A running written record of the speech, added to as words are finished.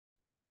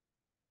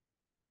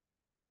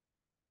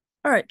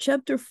All right,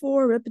 chapter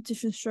 4,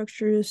 repetition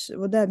structures.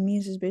 What that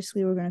means is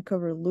basically we're going to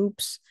cover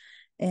loops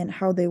and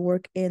how they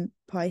work in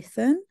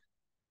Python.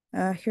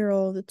 Here are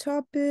all the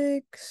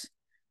topics.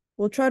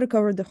 We'll try to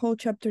cover the whole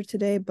chapter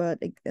today, but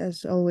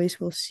as always,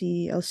 I'll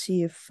see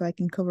if I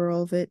can cover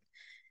all of it.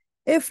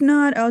 If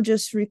not, I'll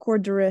just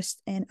record the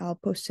rest and I'll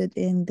post it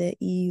in the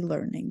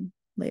e-learning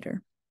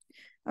later.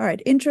 All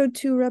right, intro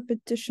to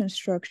repetition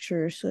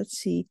structures. Let's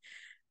see.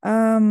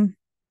 Um,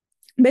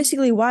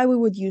 Basically why we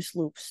would use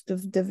loops.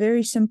 The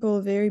very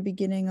simple, very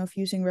beginning of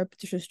using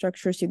repetition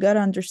structures, you got to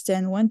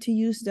understand when to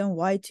use them,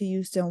 why to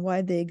use them,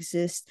 why they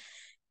exist.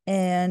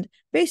 And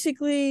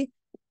basically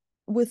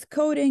with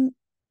coding,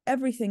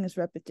 everything is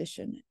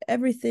repetition.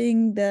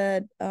 Everything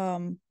that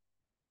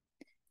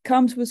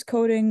comes with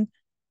coding,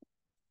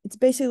 it's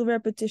basically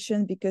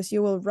repetition because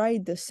you will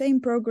write the same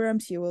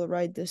programs, you will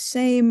write the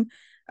same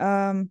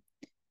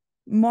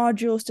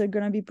modules that are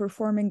going to be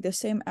performing the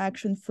same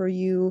action for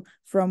you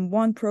from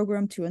one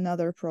program to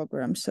another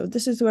program. So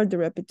this is where the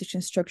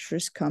repetition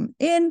structures come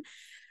in.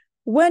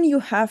 When you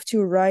have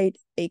to write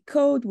a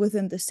code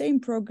within the same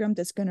program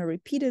that's going to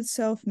repeat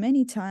itself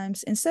many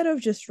times, instead of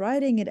just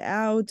writing it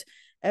out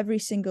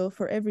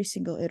for every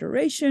single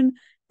iteration,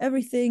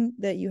 everything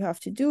that you have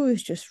to do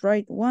is just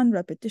write one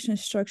repetition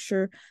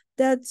structure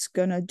that's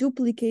going to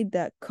duplicate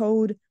that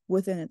code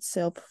within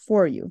itself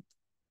for you.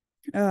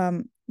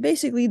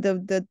 Basically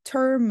the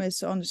term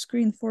is on the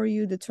screen for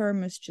you. The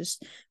term is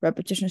just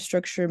repetition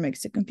structure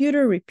makes the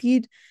computer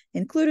repeat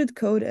included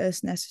code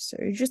as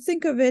necessary. Just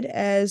think of it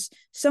as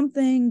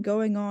something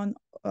going on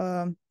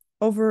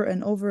over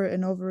and over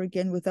and over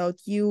again without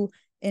you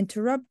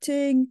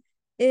interrupting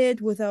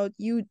it, without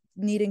you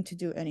needing to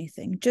do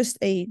anything. Just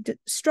a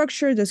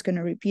structure that's going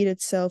to repeat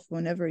itself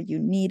whenever you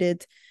need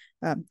it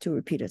to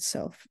repeat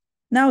itself.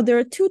 Now, there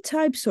are two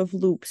types of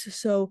loops.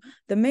 So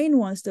the main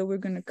ones that we're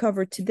going to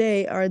cover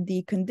today are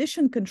the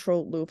condition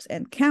control loops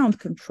and count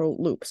control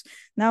loops.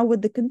 Now,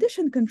 with the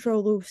condition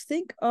control loops,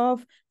 think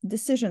of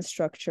decision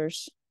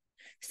structures.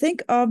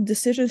 Think of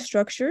decision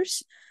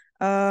structures.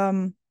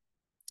 Remember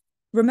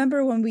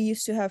when we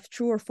used to have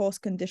true or false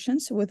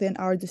conditions within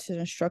our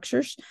decision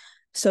structures?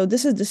 So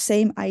this is the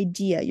same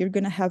idea. You're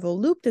going to have a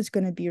loop that's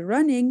going to be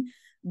running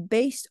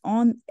based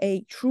on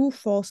a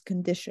true-false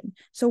condition.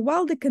 So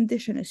while the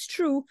condition is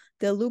true,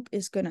 the loop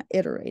is going to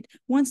iterate.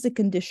 Once the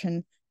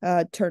condition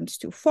turns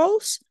to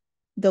false,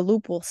 the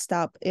loop will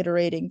stop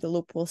iterating, the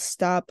loop will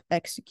stop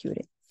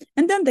executing.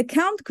 And then the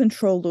count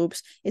control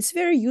loops, it's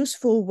very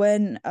useful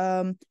when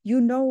you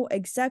know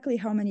exactly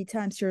how many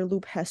times your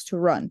loop has to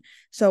run.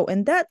 So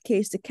in that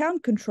case, the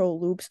count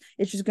control loops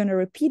is just going to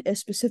repeat a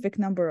specific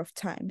number of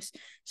times.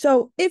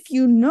 So if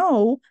you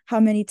know how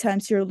many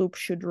times your loop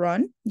should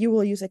run, you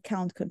will use a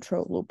count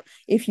control loop.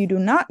 If you do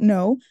not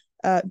know,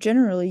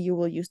 generally you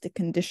will use the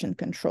condition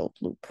controlled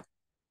loop.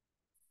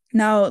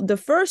 Now, the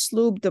first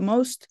loop, the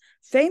most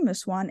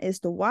famous one,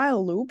 is the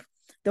while loop.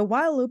 The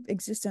while loop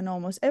exists in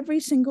almost every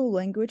single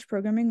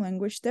programming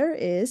language there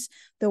is.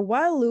 The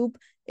while loop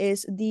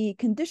is the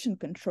condition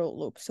control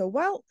loop. So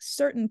while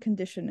certain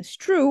condition is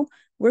true,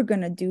 we're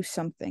going to do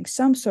something.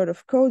 Some sort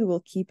of code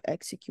will keep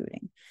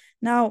executing.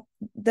 Now,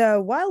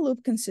 the while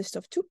loop consists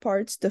of two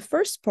parts. The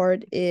first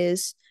part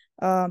is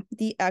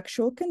the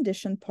actual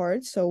condition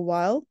part. So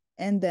while,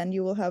 and then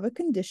you will have a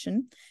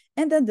condition.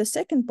 And then the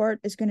second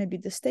part is going to be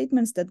the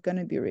statements that are going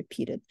to be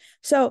repeated.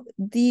 So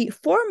the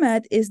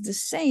format is the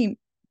same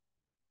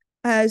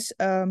as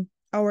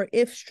our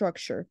if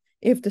structure,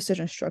 if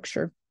decision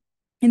structure.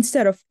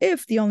 Instead of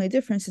if, the only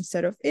difference,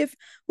 instead of if,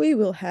 we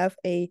will have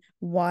a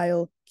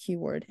while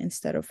keyword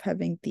instead of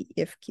having the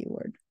if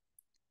keyword.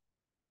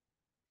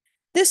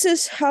 This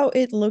is how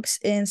it looks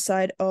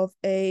inside of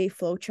a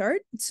flowchart.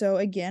 So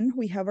again,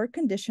 we have our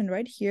condition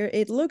right here.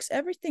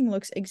 Everything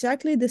looks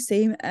exactly the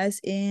same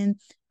as in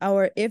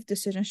our if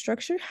decision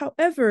structure.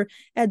 However,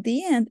 at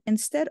the end,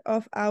 instead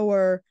of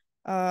our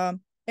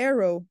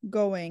arrow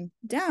going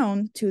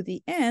down to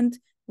the end,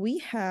 we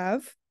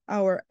have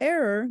our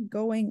arrow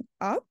going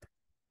up.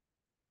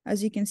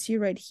 As you can see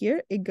right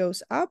here, it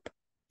goes up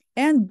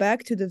and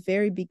back to the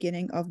very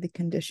beginning of the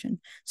condition.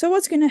 So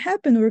what's going to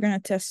happen? We're going to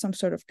test some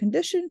sort of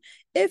condition.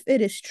 If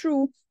it is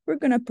true, we're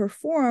going to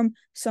perform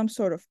some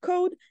sort of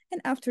code.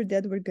 And after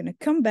that, we're going to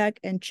come back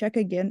and check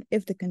again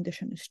if the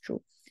condition is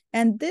true.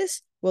 And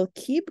this will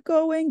keep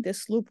going.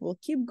 This loop will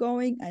keep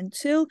going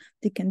until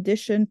the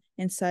condition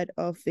inside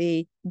of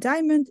a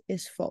diamond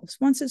is false.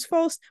 Once it's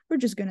false, we're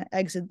just going to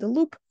exit the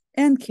loop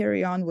and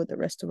carry on with the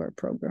rest of our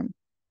program.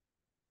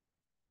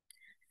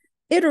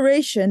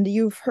 Iteration,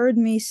 you've heard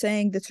me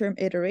saying the term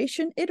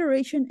iteration.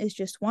 Iteration is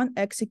just one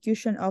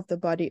execution of the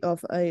body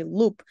of a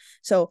loop.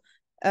 So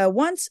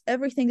once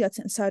everything that's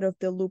inside of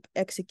the loop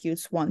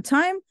executes one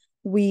time,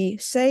 we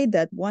say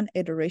that one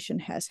iteration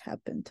has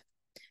happened.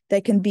 There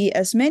can be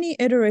as many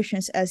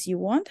iterations as you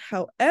want.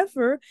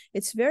 However,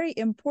 it's very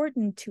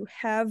important to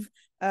have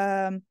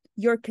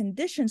your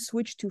condition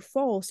switch to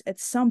false at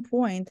some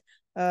point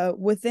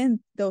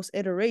within those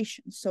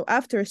iterations. So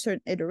after a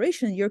certain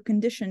iteration, your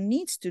condition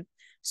needs to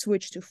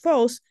switch to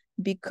false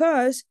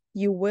because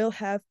you will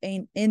have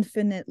an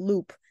infinite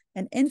loop.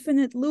 An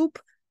infinite loop,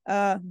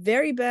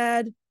 very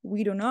bad.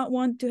 We do not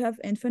want to have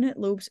infinite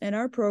loops in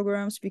our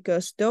programs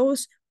because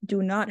those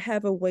do not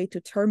have a way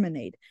to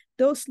terminate.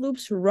 Those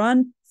loops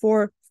run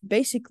for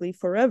basically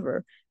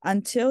forever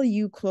until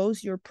you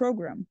close your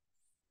program.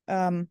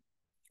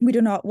 We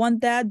do not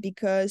want that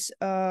because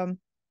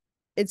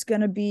it's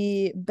going to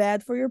be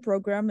bad for your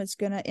program. It's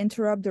going to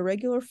interrupt the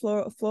regular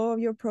flow of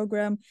your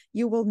program.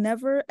 You will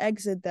never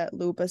exit that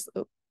loop. As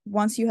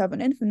once you have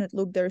an infinite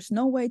loop, there's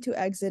no way to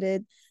exit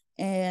it,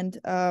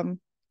 and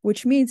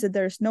which means that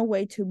there's no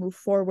way to move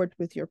forward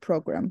with your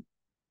program.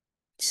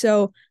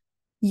 So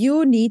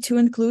you need to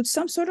include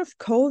some sort of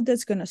code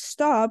that's going to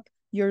stop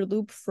your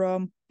loop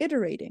from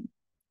iterating.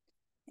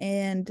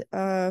 And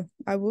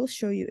I will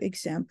show you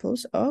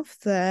examples of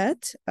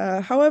that.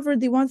 However,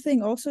 the one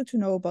thing also to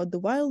know about the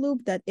while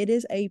loop, that it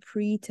is a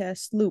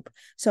pre-test loop.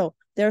 So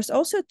there's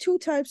also two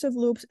types of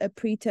loops, a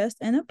pre-test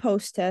and a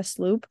post-test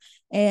loop.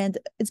 And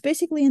it's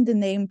basically in the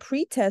name.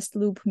 Pre-test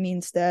loop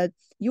means that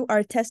you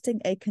are testing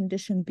a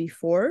condition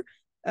before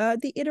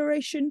the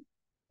iteration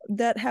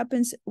that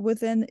happens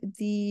within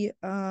the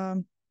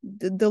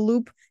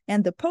loop,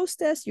 and the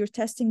post-test, you're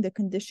testing the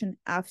condition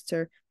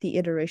after the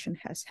iteration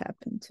has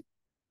happened.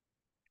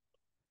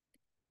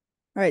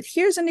 All right,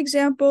 here's an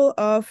example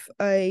of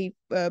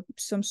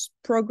some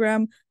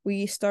program.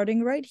 We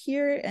starting right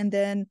here, and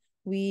then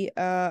we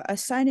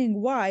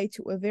assigning y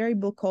to a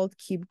variable called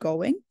keep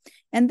going.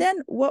 And then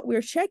what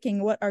we're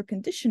checking, what our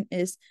condition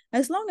is,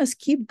 as long as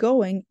keep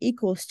going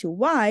equals to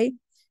y,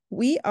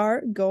 we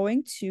are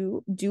going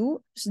to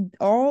do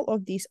all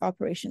of these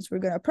operations. We're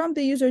going to prompt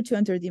the user to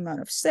enter the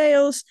amount of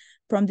sales,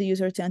 prompt the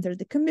user to enter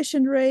the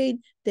commission rate,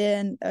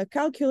 then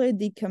calculate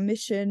the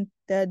commission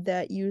that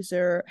that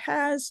user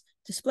has,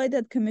 display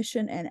that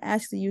commission, and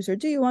ask the user,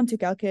 do you want to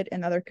calculate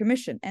another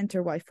commission?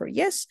 Enter y for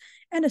yes,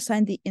 and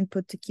assign the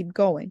input to keep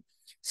going.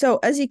 So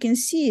as you can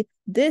see,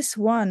 this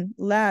one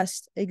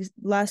last thing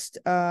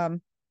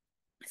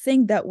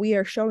that we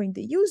are showing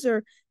the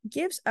user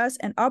gives us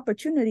an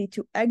opportunity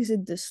to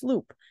exit this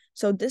loop.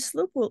 So this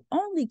loop will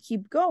only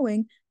keep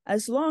going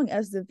as long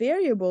as the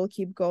variable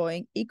keep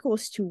going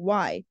equals to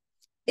y.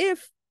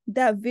 If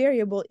that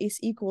variable is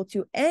equal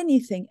to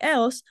anything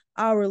else,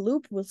 our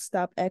loop will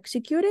stop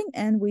executing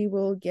and we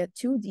will get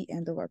to the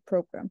end of our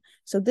program.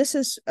 So this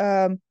is,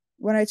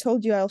 when I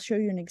told you I'll show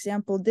you an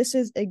example, this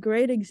is a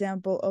great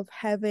example of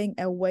having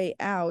a way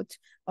out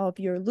of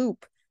your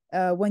loop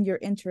when you're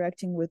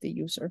interacting with the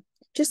user.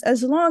 Just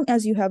as long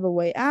as you have a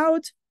way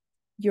out,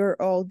 you're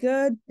all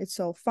good, it's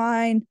all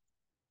fine,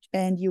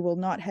 and you will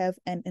not have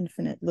an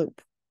infinite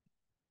loop.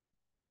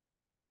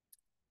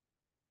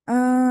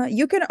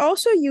 You can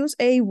also use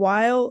a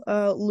while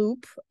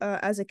loop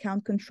as a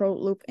count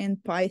control loop in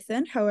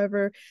Python.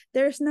 However,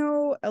 there's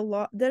not a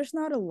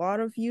lot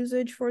of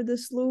usage for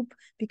this loop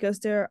because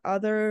there are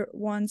other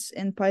ones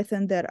in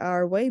Python that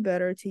are way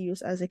better to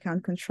use as a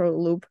count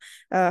control loop.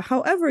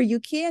 However, you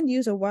can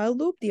use a while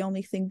loop. The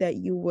only thing that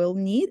you will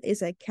need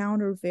is a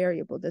counter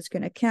variable that's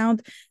going to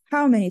count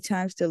how many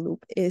times the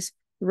loop is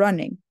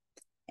running.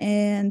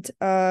 And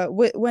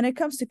when it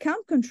comes to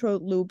count control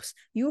loops,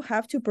 you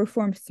have to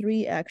perform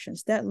 3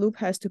 actions. That loop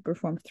has to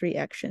perform 3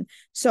 actions.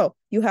 So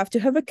you have to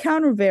have a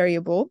counter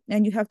variable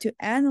and you have to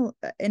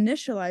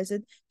initialize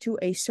it to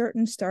a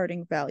certain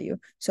starting value.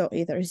 So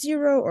either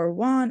 0 or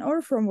 1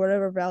 or from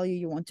whatever value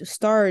you want to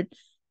start.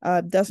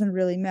 Doesn't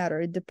really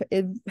matter.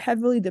 It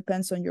heavily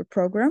depends on your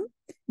program.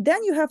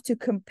 Then you have to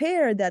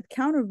compare that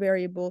counter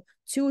variable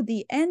to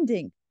the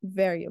ending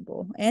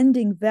variable,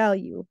 ending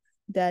value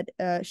that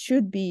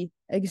should be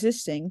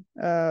existing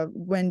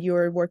when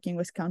you're working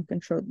with count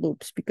control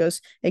loops.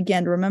 Because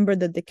again, remember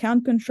that the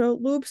count control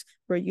loops,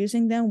 we're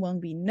using them when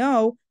we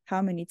know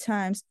how many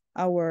times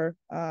our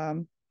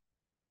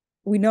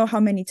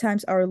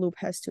loop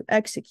has to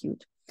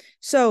execute.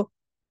 So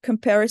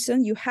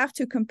comparison, you have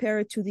to compare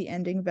it to the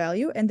ending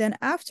value, and then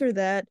after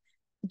that,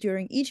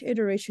 during each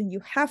iteration, you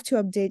have to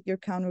update your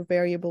counter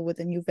variable with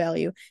a new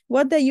value.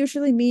 What that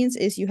usually means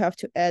is you have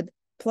to add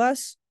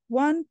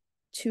 +1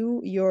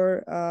 to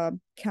your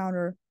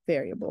counter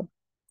variable.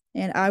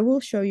 And I will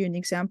show you an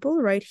example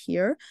right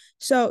here.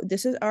 So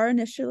this is our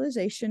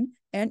initialization,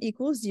 n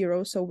equals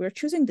 0. So we're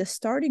choosing the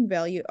starting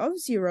value of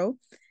 0.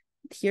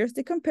 Here's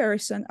the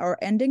comparison. Our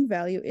ending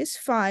value is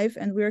 5,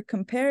 and we're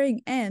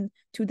comparing n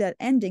to that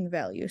ending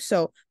value.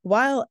 So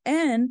while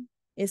n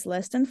is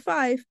less than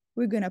 5,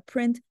 we're going to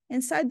print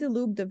inside the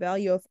loop the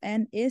value of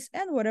n is,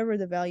 and whatever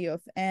the value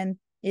of n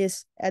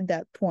is at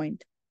that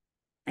point.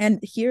 And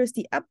here's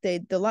the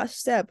update, the last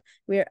step.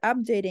 We are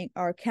updating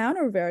our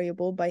counter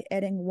variable by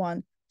adding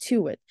 1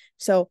 to it.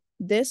 So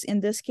in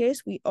this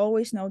case, we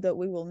always know that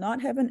we will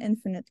not have an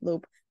infinite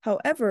loop.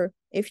 However,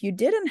 if you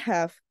didn't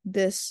have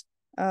this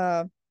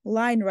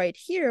line right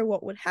here,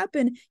 what would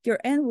happen? Your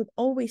n would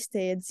always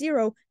stay at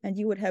 0, and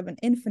you would have an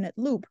infinite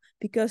loop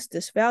because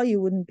this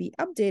value wouldn't be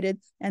updated,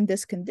 and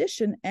this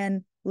condition,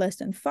 n less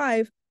than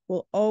 5,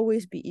 will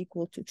always be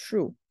equal to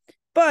true.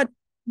 But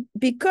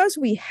because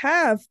we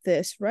have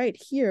this right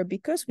here,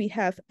 because we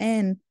have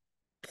n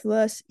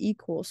plus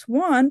equals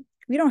 1,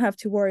 we don't have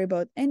to worry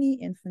about any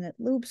infinite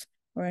loops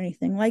or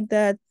anything like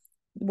that.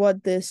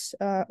 What this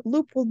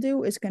loop will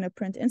do is going to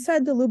print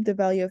inside the loop the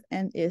value of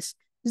n is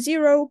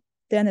 0.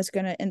 Then it's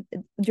going to,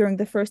 during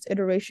the first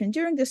iteration,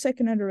 during the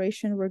second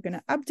iteration, we're going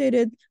to update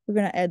it. We're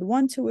going to add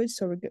 1 to it.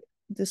 So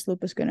this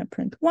loop is going to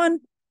print 1.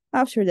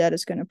 After that,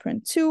 it's going to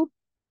print 2,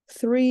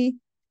 3,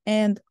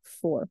 and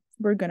 4.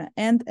 We're going to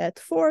end at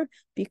 4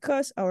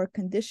 because our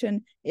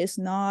condition does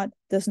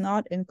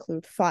not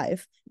include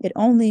 5. It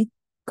only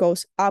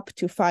goes up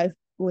to 5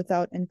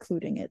 without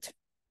including it.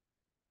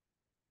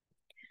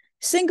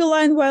 Single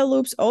line while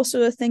loops,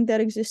 also a thing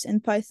that exists in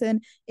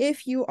Python.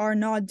 If you are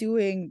not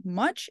doing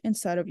much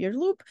inside of your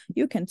loop,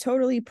 you can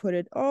totally put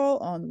it all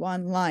on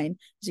one line.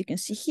 As you can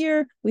see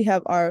here, we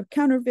have our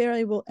counter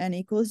variable n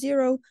equals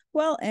 0.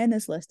 While n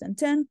is less than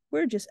 10,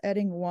 we're just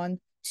adding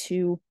 1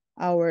 to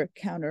our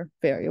counter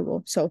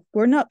variable. So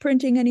we're not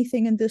printing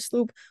anything in this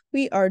loop.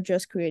 We are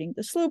just creating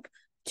this loop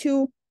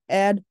to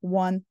add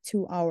 1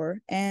 to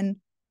our n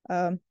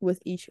with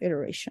each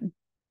iteration.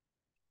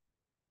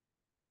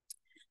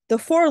 The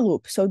for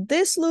loop. So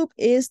this loop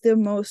is the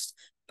most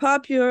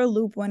popular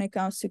loop when it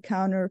comes to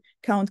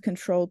count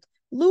controlled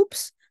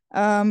loops.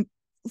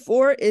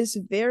 For is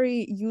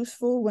very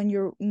useful when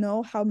you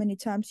know how many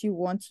times you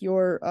want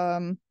your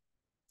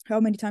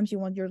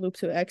loop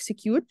to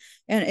execute,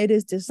 and it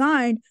is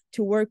designed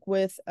to work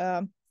with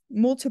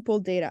multiple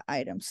data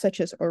items such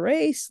as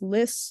arrays,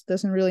 lists,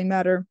 doesn't really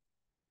matter.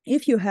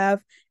 If you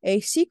have a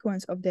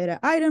sequence of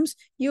data items,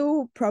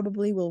 you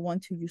probably will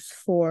want to use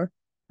for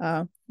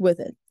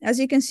with it. As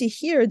you can see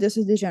here, this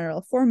is the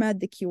general format,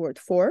 the keyword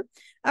for.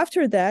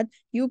 After that,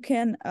 you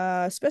can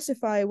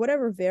specify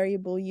whatever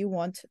variable you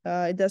want.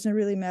 It doesn't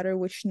really matter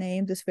which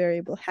name this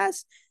variable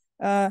has.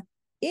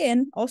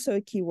 Also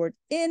a keyword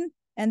in,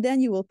 and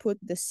then you will put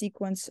the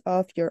sequence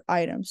of your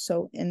items.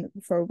 So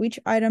for which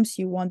items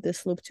you want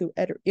this loop to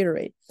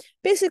iterate.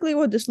 Basically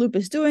what this loop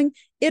is doing,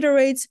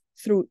 iterates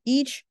through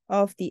each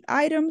of the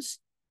items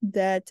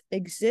that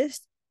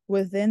exist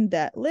within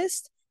that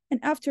list. And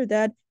after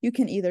that, you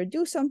can either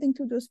do something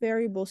to those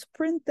variables,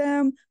 print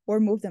them, or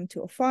move them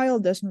to a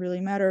file, doesn't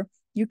really matter.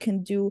 You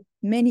can do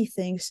many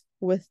things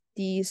with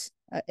these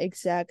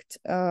exact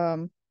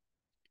data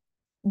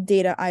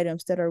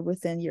items that are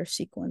within your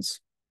sequence.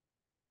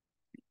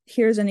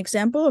 Here's an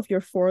example of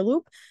your for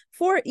loop.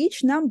 For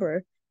each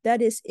number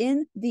that is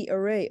in the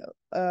array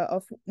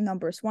of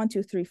numbers 1,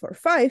 2, 3, 4,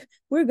 5,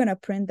 we're going to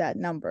print that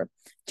number.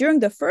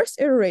 During the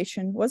first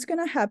iteration, what's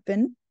going to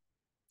happen?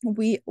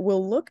 We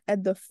will look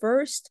at the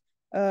first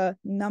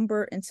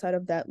number inside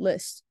of that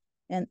list,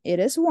 and it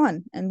is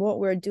 1. And what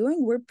we're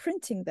doing, we're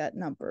printing that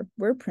number.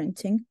 We're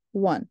printing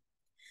 1.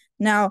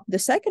 Now, the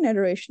second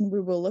iteration, we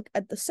will look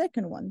at the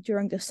second one.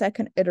 During the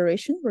second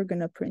iteration, we're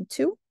going to print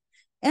 2,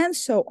 and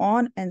so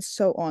on and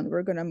so on.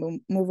 We're going to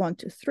move on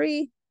to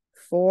 3,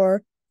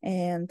 4,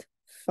 and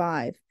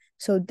 5.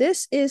 So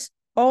this is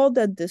all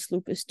that this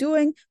loop is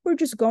doing. We're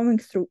just going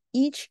through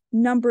each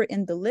number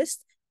in the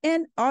list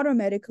and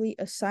automatically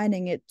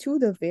assigning it to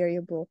the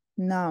variable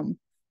num.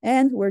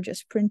 And we're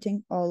just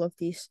printing all of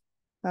these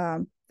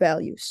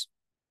values.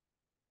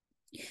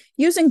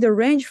 Using the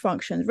range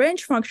function.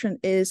 Range function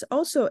is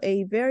also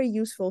a very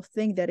useful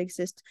thing that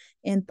exists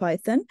in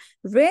Python.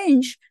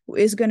 Range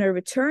is going to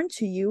return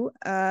to you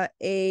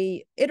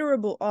a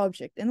iterable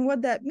object. And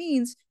what that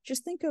means,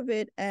 just think of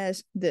it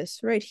as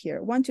this right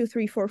here. 1, 2,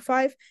 3, 4,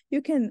 5.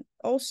 You can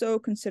also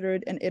consider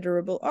it an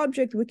iterable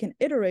object. We can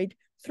iterate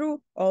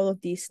through all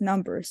of these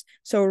numbers.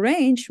 So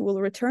range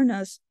will return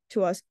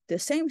to us the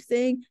same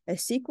thing, a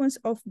sequence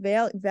of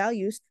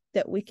values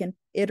that we can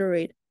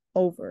iterate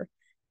over.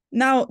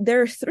 Now,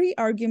 there are 3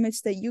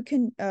 arguments that you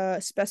can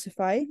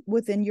specify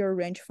within your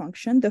range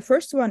function. The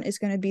first one is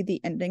going to be the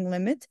ending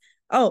limit.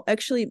 Oh,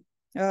 actually,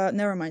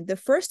 never mind. The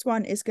first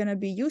one is going to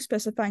be you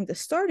specifying the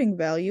starting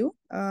value.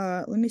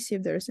 Let me see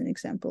if there's an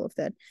example of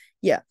that.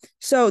 Yeah.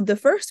 So the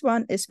first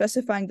one is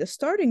specifying the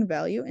starting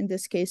value. In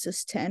this case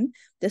is 10.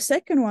 The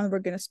second one, we're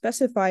going to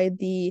specify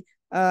the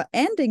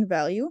ending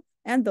value.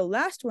 And the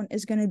last one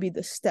is going to be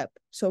the step.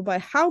 So by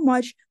how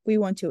much we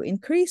want to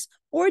increase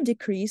or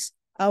decrease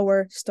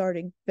our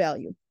starting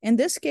value. In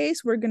this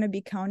case, we're going to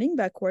be counting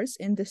backwards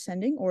in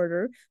descending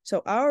order.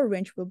 So our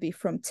range will be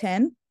from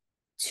 10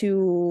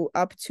 to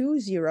up to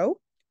 0.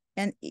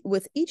 And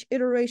with each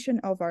iteration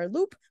of our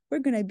loop, we're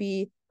going to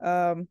be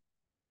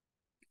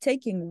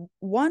taking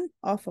 1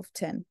 off of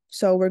 10.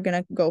 So we're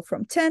going to go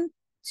from 10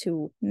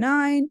 to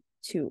 9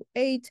 to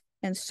 8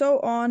 and so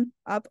on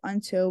up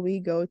until we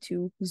go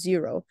to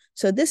 0.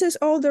 So this is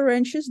all the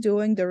range is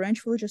doing. The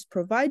range will just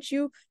provide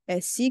you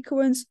a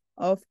sequence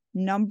of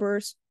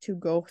numbers to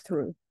go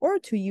through or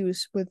to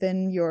use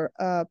within your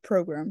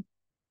program.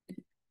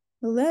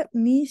 Let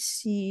me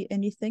see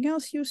anything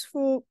else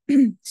useful.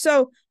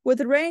 So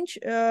with range,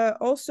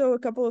 also a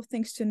couple of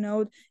things to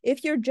note.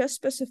 If you're just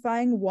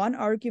specifying one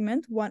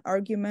argument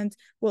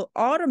will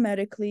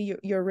automatically,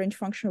 your range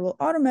function will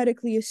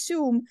automatically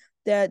assume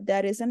that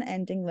that is an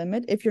ending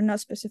limit if you're not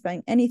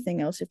specifying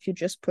anything else, if you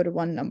just put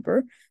one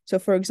number. So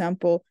for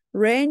example,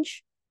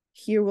 range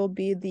Here will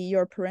be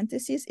your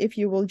parentheses. If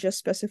you will just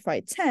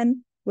specify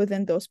 10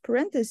 within those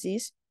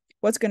parentheses,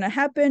 what's going to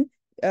happen?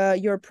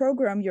 Your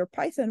program, your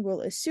Python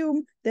will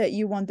assume that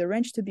you want the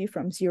range to be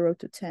from 0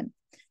 to 10.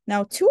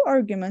 Now, 2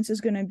 arguments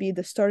is going to be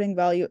the starting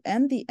value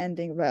and the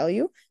ending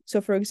value. So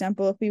for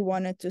example, if we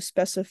wanted to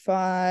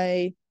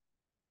specify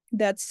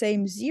that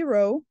same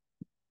 0,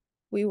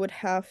 we would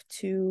have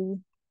to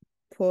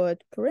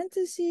put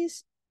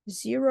parentheses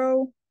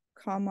 0,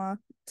 comma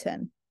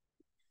 10.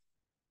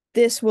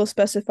 This will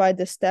specify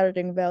the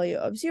starting value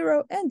of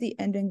 0 and the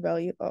ending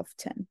value of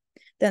 10.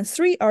 Then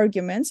 3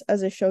 arguments,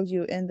 as I showed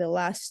you in the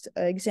last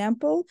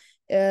example,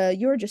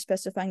 you're just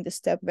specifying the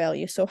step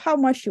value. So how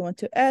much you want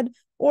to add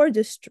or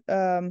just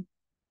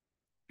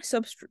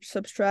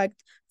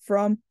subtract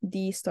from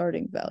the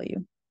starting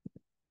value.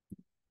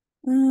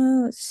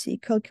 Let's see,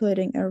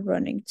 calculating a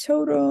running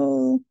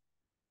total.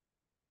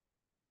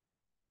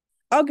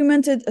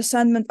 Augmented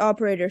assignment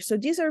operators. So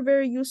these are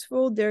very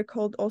useful. They're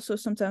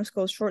sometimes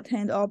called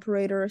shorthand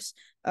operators.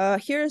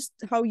 Here's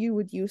how you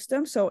would use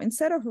them. So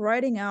instead of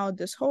writing out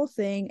this whole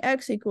thing,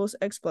 x equals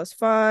x plus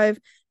 5,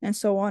 and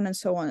so on and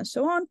so on and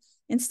so on,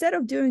 instead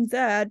of doing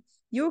that,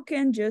 you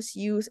can just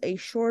use a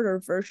shorter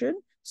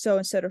version. So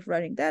instead of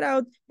writing that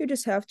out, you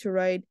just have to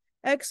write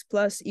x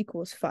plus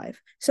equals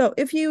 5. So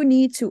if you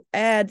need to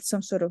add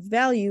some sort of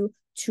value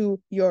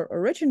to your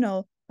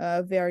original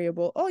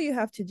variable, all you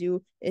have to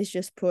do is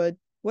just put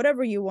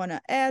whatever you want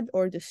to add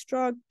or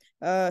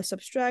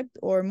subtract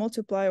or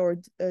multiply or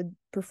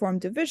perform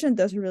division,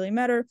 doesn't really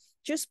matter.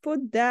 Just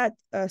put that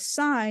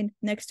sign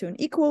next to an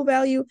equal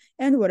value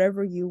and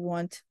whatever you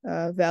want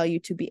value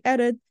to be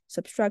added,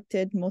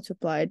 subtracted,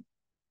 multiplied,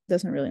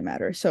 doesn't really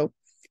matter. So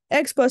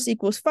x plus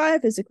equals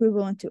 5 is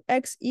equivalent to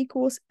x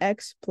equals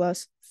x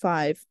plus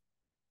 5.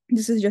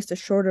 This is just a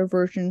shorter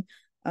version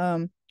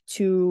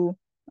to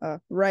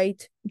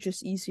write,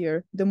 just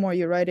easier. The more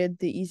you write it,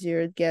 the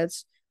easier it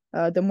gets.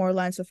 The more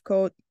lines of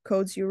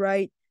codes you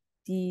write,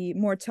 the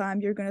more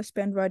time you're going to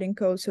spend writing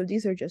code. So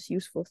these are just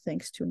useful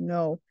things to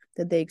know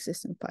that they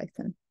exist in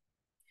Python.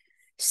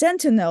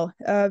 Sentinel,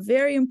 a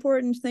very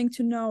important thing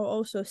to know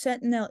also.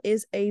 Sentinel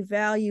is a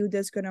value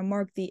that's going to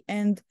mark the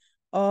end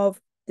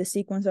of the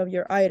sequence of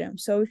your item.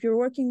 So if you're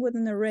working with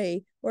an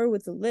array or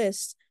with a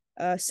list,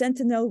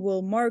 Sentinel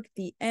will mark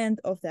the end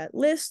of that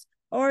list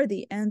or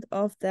the end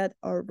of that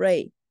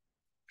array.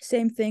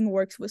 Same thing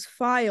works with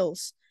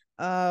files.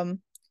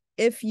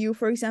 If you,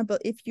 for example,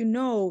 if you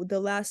know the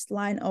last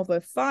line of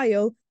a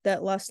file,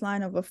 that last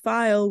line of a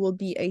file will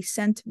be a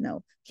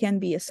sentinel, can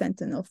be a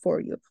sentinel for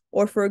you.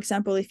 Or for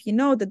example, if you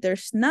know that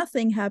there's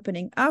nothing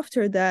happening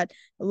after that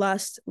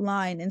last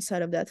line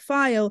inside of that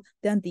file,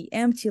 then the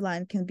empty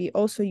line can be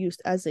also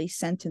used as a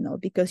sentinel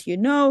because you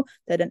know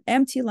that an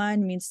empty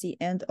line means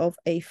the end of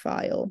a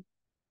file.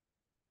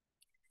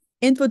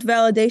 Input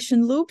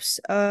validation loops,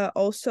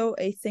 also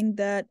a thing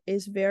that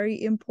is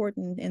very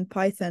important in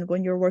Python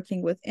when you're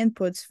working with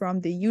inputs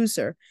from the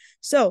user.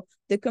 So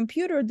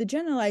the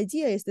general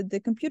idea is that the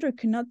computer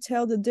cannot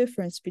tell the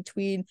difference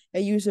between a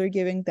user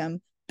giving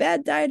them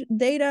bad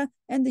data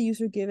and the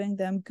user giving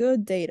them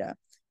good data.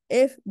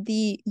 If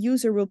the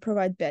user will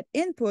provide bad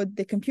input,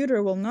 the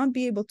computer will not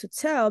be able to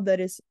tell that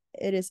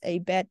it is a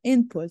bad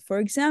input. For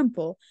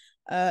example,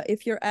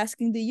 if you're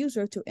asking the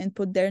user to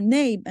input their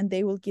name and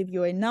they will give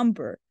you a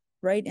number,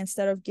 right?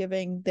 Instead of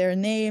giving their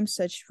name,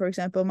 such, for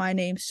example, my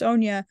name,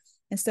 Sonia,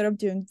 instead of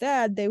doing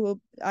that,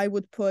 I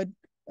would put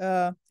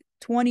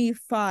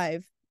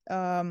 25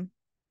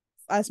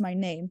 as my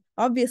name.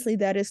 Obviously,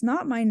 that is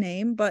not my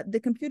name, but the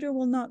computer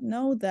will not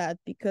know that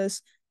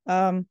because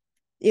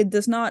it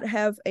does not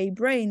have a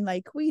brain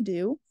like we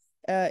do.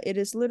 It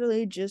is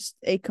literally just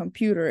a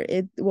computer.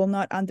 It will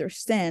not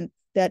understand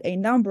that a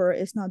number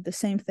is not the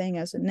same thing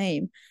as a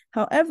name.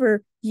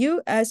 However,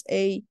 you as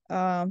a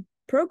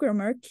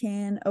programmer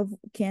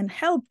can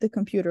help the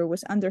computer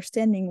with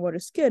understanding what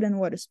is good and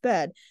what is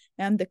bad.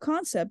 And the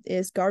concept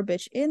is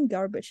garbage in,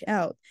 garbage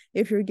out.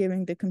 If you're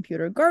giving the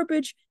computer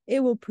garbage, it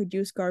will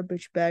produce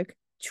garbage back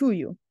to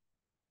you.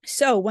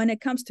 So when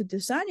it comes to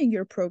designing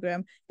your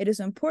program, it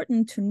is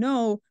important to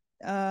know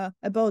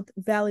about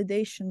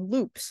validation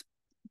loops.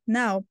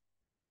 Now,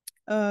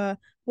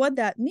 what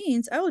that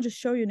means, I will just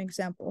show you an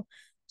example.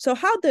 So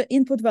how the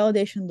input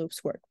validation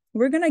loops work.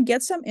 We're going to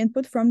get some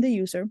input from the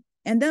user,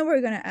 and then we're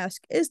going to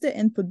ask, is the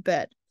input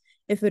bad?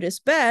 If it is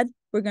bad,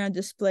 we're going to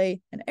display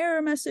an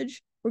error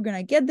message. We're going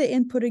to get the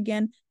input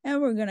again,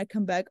 and we're going to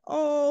come back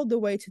all the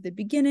way to the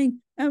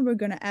beginning, and we're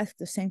going to ask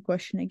the same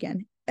question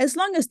again. As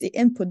long as the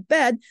input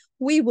bad,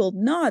 we will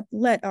not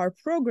let our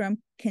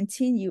program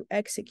continue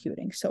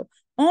executing. So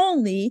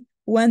only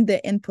when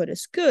the input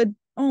is good,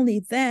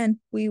 only then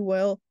we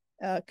will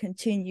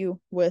continue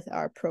with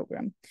our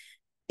program.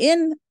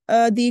 In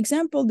the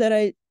example that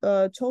I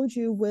told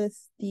you with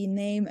the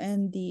name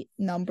and the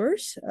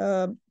numbers,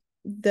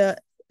 the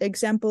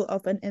example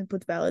of an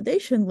input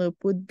validation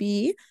loop would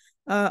be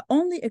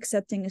only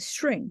accepting a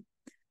string.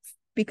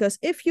 Because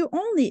if you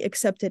only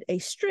accepted a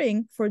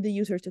string for the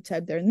user to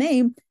type their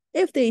name,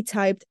 if they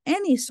typed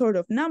any sort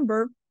of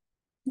number,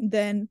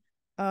 then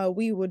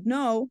we would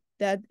know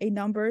that a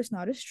number is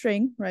not a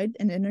string, right?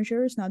 An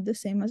integer is not the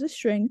same as a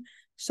string.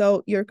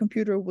 So your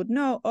computer would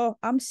know, oh,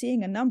 I'm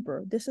seeing a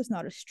number. This is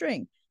not a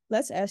string.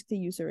 Let's ask the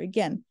user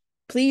again.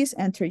 Please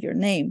enter your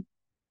name.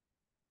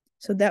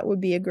 So that would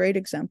be a great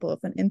example of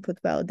an input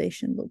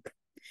validation loop.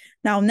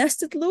 Now,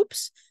 nested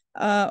loops,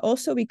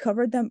 also we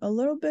covered them a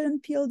little bit in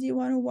PLD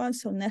 101.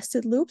 So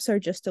nested loops are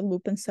just a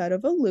loop inside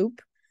of a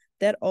loop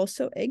that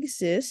also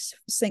exists.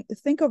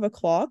 Think of a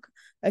clock.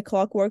 A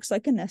clock works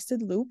like a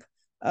nested loop.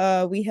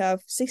 We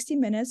have 60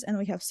 minutes and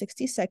we have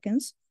 60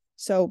 seconds.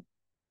 So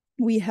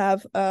we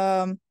have,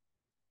 and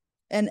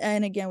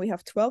again, we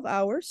have 12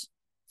 hours.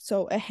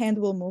 So a hand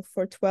will move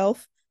for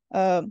 12,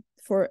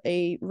 for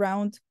a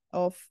round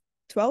of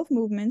 12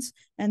 movements.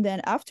 And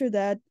then after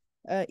that,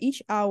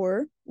 each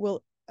hour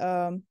will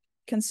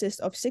consist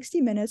of 60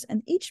 minutes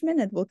and each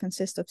minute will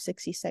consist of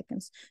 60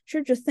 seconds.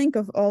 Sure, just think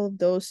of all of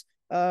those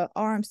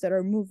arms that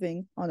are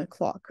moving on a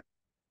clock.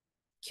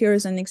 Here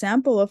is an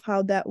example of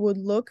how that would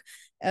look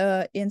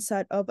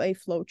inside of a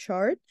flow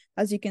chart.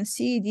 As you can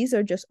see, these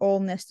are just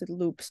all nested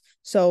loops.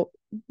 So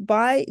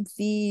by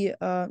the,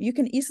 you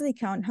can easily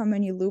count how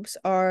many loops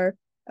are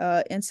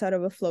inside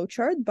of a flow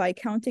chart by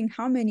counting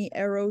how many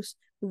arrows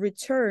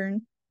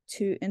return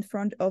to in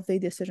front of the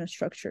decision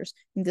structures.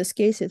 In this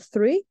case, it's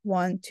 3,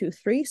 1, 2,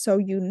 3. So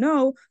you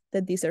know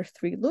that these are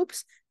 3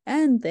 loops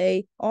and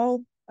they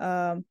all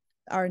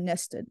are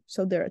nested.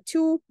 So there are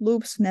 2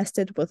 loops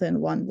nested within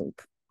 1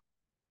 loop.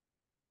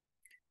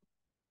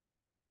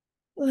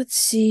 Let's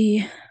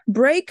see.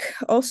 Break,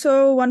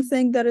 also one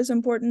thing that is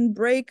important.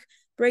 Break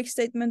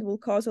statement will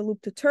cause a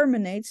loop to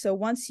terminate. So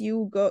once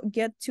you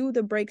get to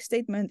the break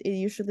statement, it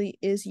usually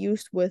is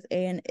used with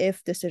an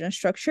if decision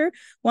structure.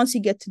 Once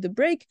you get to the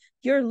break,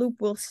 your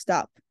loop will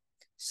stop.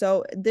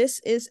 So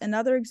this is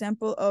another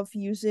example of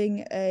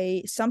using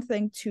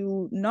something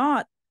to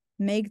not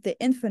make the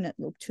infinite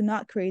loop, to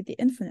not create the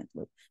infinite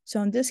loop.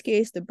 So in this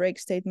case, the break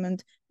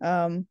statement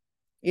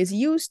is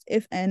used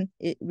if n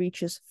it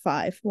reaches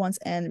 5. Once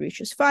n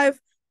reaches 5,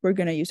 we're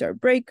going to use our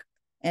break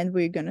and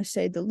we're going to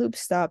say the loop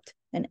stopped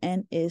and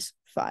n is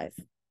 5.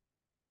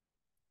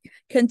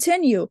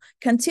 Continue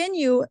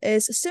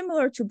is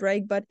similar to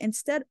break, but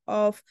instead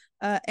of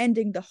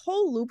ending the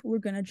whole loop, we're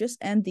going to just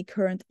end the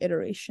current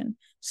iteration.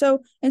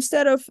 So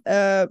instead of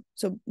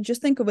so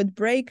just think of it,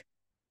 break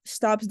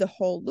stops the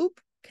whole loop,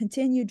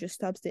 continue just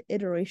stops the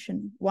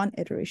one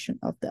iteration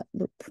of that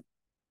loop.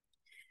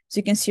 So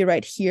you can see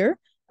right here,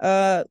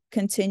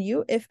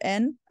 continue if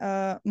n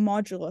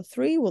modulo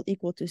 3 will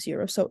equal to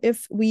 0. So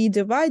if we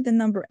divide the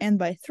number n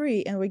by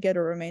 3 and we get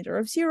a remainder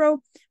of 0,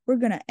 we're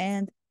going to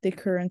end the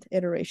current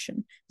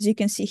iteration. As you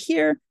can see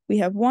here, we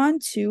have 1,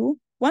 2.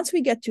 Once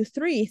we get to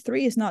 3,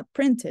 3 is not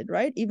printed,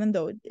 right? Even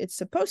though it's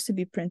supposed to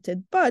be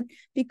printed, but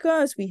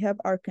because we have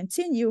our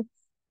continue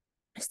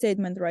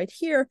statement right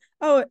here,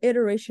 our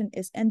iteration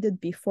is ended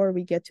before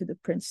we get to the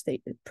print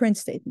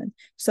statement.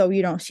 So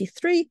you don't see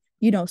 3,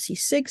 you don't see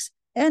 6,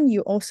 and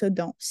you also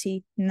don't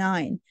see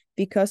 9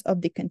 because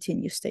of the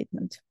continue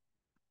statement.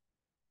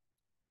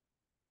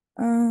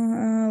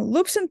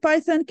 Loops in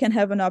Python can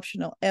have an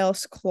optional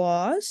else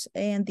clause,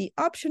 and the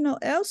optional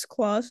else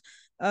clause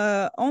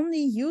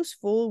only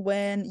useful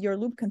when your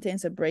loop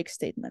contains a break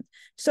statement.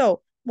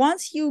 So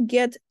once you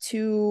get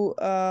to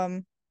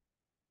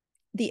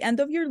the end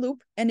of your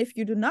loop, and if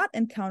you do not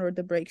encounter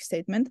the break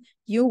statement,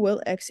 you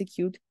will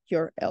execute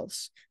your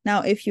else.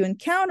 Now, if you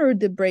encounter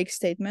the break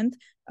statement,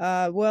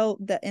 well,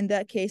 in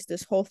that case,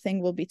 this whole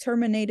thing will be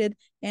terminated,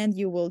 and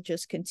you will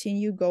just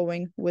continue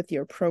going with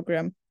your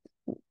program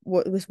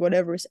with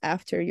whatever is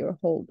after your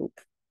whole loop.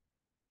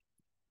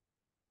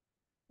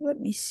 Let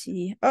me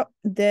see. Oh,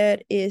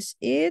 that is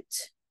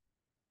it.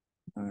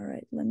 All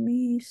right, let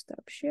me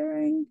stop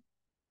sharing,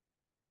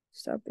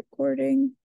 stop recording.